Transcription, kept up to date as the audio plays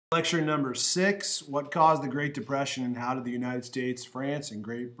Lecture number 6, what caused the Great Depression and how did the United States, France, and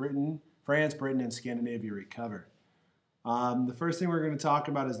Britain, and Scandinavia recover? The first thing we're going to talk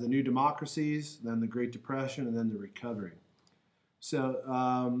about is the new democracies, then the Great Depression, and then the recovery.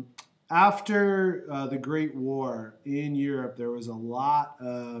 So after the Great War in Europe, there was a lot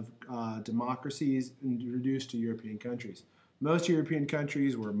of democracies introduced to European countries. Most European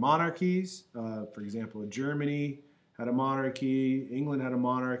countries were monarchies. For example, Germany had a monarchy, England had a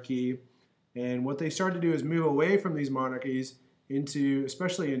monarchy, and what they started to do is move away from these monarchies into,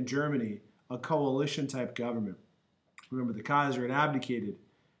 especially in Germany, a coalition type government. Remember, the Kaiser had abdicated,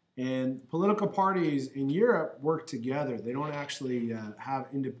 and political parties in Europe work together. They don't actually have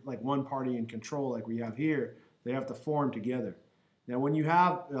like one party in control like we have here. They have to form together. Now, when you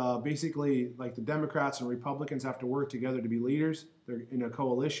have basically like the Democrats and Republicans have to work together to be leaders, they're in a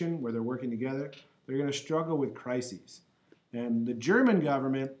coalition where they're working together, they're going to struggle with crises. And the German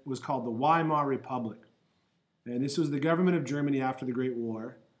government was called the Weimar Republic. And this was the government of Germany after the Great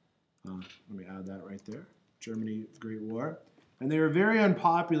War. Let me add that right there. Germany, Great War. And they were very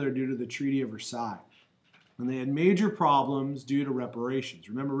unpopular due to the Treaty of Versailles. And they had major problems due to reparations.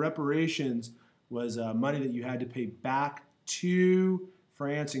 Remember, reparations was money that you had to pay back to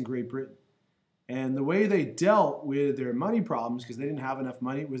France and Great Britain. And the way they dealt with their money problems, because they didn't have enough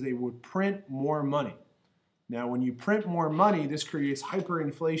money, was they would print more money. Now, when you print more money, this creates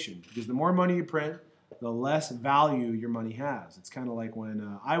hyperinflation, because the more money you print, the less value your money has. It's kind of like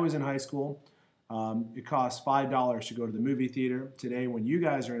when I was in high school, it cost $5 to go to the movie theater. Today, when you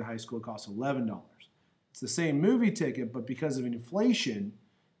guys are in high school, it costs $11. It's the same movie ticket, but because of inflation,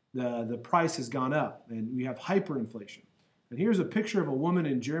 the price has gone up, and we have hyperinflation. And here's a picture of a woman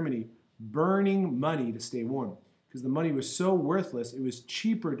in Germany burning money to stay warm. Because the money was so worthless, it was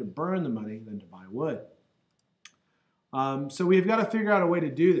cheaper to burn the money than to buy wood. So we've got to figure out a way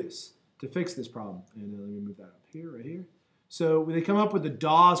to do this, to fix this problem. And let me move that up here, right here. So they come up with the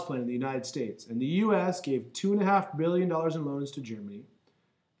Dawes Plan in the United States. And the U.S. gave $2.5 billion in loans to Germany.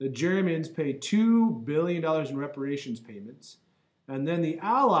 The Germans paid $2 billion in reparations payments. And then the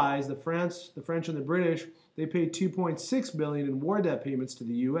Allies, the French and the British, they paid $2.6 billion in war debt payments to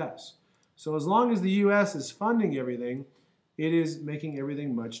the U.S. So as long as the U.S. is funding everything, it is making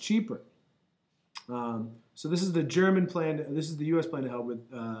everything much cheaper. So this is the German plan. This is the U.S. plan to help with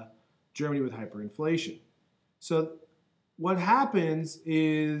Germany with hyperinflation. So what happens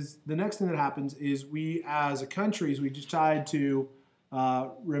is, the next thing that happens is we as a country, we decide to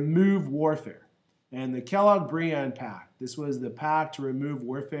remove warfare. And the Kellogg-Briand Pact, this was the pact to remove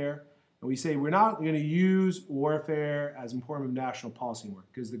warfare. And we say we're not going to use warfare as a form of national policy anymore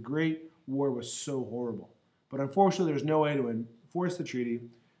because the Great War was so horrible. But unfortunately, there's no way to enforce the treaty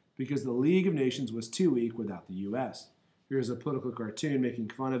because the League of Nations was too weak without the U.S. Here's a political cartoon making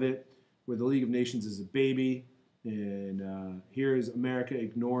fun of it, where the League of Nations is a baby, and here's America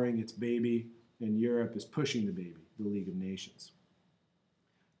ignoring its baby, and Europe is pushing the baby, the League of Nations.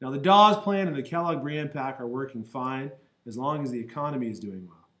 Now, the Dawes Plan and the Kellogg-Briand Pact are working fine as long as the economy is doing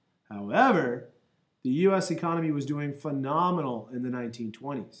well. However, the U.S. economy was doing phenomenal in the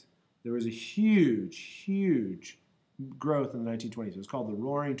 1920s. There was a huge growth in the 1920s. It was called the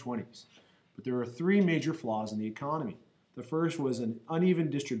Roaring Twenties. But there were three major flaws in the economy. The first was an uneven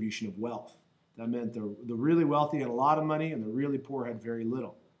distribution of wealth. That meant the really wealthy had a lot of money and the really poor had very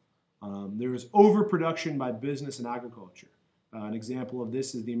little. There was overproduction by business and agriculture. An example of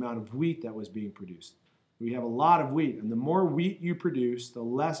this is the amount of wheat that was being produced. We have a lot of wheat, and the more wheat you produce, the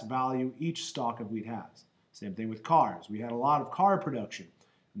less value each stalk of wheat has. Same thing with cars. We had a lot of car production,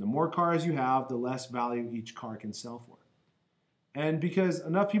 and the more cars you have, the less value each car can sell for. And because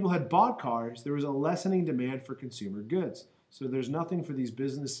enough people had bought cars, there was a lessening demand for consumer goods. So there's nothing for these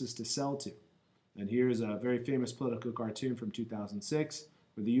businesses to sell to. And here's a very famous political cartoon from 2006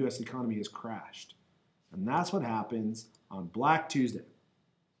 where the U.S. economy has crashed. And that's what happens on Black Tuesday.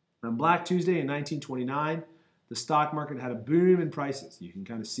 On Black Tuesday in 1929, the stock market had a boom in prices. You can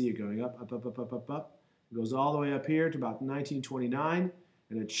kind of see it going up. It goes all the way up here to about 1929,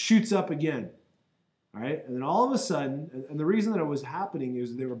 and it shoots up again. All right, and then all of a sudden, and the reason that it was happening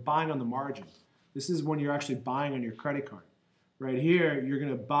is they were buying on the margin. This is when you're actually buying on your credit card. Right here, you're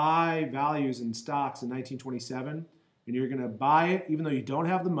going to buy values in stocks in 1927, and you're going to buy it even though you don't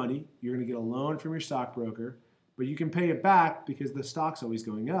have the money. You're going to get a loan from your stockbroker, but you can pay it back because the stock's always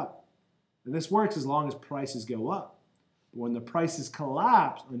going up. And this works as long as prices go up. But when the prices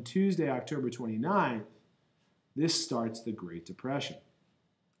collapse on Tuesday, October 29th, this starts the Great Depression.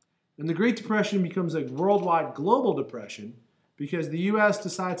 And the Great Depression becomes a worldwide global depression because the U.S.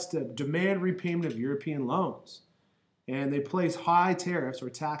 decides to demand repayment of European loans. and they place high tariffs or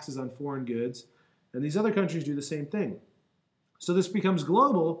taxes on foreign goods, and these other countries do the same thing. So this becomes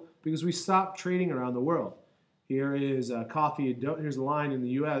global because we stop trading around the world. Here is coffee and here's a line in the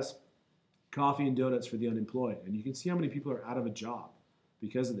U.S., coffee and donuts for the unemployed. And you can see how many people are out of a job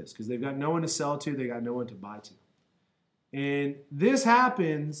because of this, because they've got no one to sell to, they got no one to buy to. And this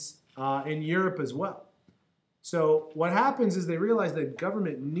happens in Europe as well. So what happens is they realize that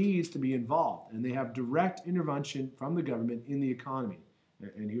government needs to be involved, and they have direct intervention from the government in the economy.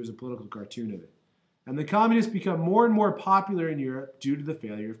 And here's a political cartoon of it. And the communists become more and more popular in Europe due to the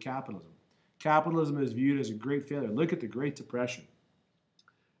failure of capitalism. Capitalism is viewed as a great failure. Look at the Great Depression.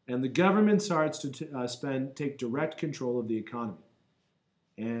 And the government starts to take direct control of the economy.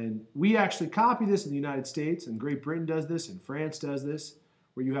 And we actually copy this in the United States, and Great Britain does this, and France does this,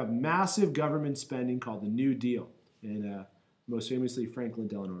 where you have massive government spending called the New Deal. And most famously, Franklin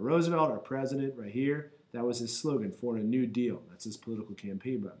Delano Roosevelt, our president right here, that was his slogan, for a New Deal. That's his political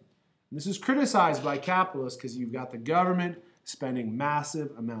campaign button. And this is criticized by capitalists because you've got the government spending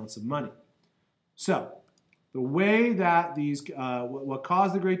massive amounts of money. So the way that what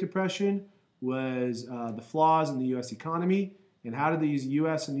caused the Great Depression was the flaws in the U.S. economy. And how did these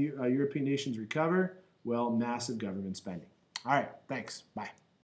U.S. and European nations recover? Well, massive government spending. All right, thanks. Bye.